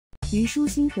虞书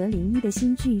欣和林一的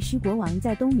新剧《嘘国王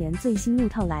在冬眠》最新路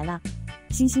透来了。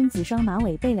欣欣紫双马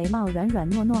尾贝雷帽，软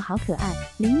软糯糯，好可爱。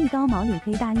林一高毛领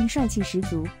黑大衣，帅气十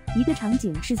足。一个场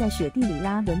景是在雪地里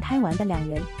拉轮胎玩的两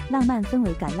人，浪漫氛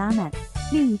围感拉满。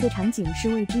另一个场景是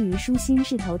未知虞书欣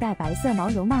是头戴白色毛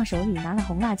绒帽，手里拿了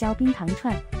红辣椒冰糖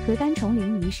串，和单重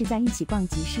林一是在一起逛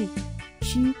集市。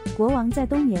嘘国王在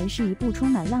冬眠是一部充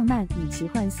满浪漫与奇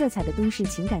幻色彩的都市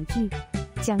情感剧，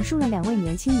讲述了两位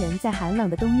年轻人在寒冷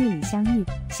的冬日里相遇、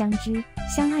相知、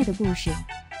相爱的故事。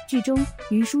剧中，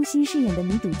虞书欣饰演的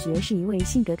女主角是一位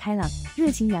性格开朗、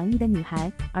热情洋溢的女孩，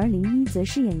而林一则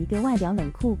饰演一个外表冷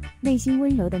酷、内心温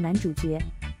柔的男主角。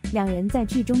两人在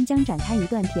剧中将展开一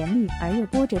段甜蜜而又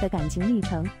波折的感情历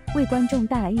程，为观众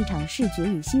带来一场视觉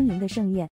与心灵的盛宴。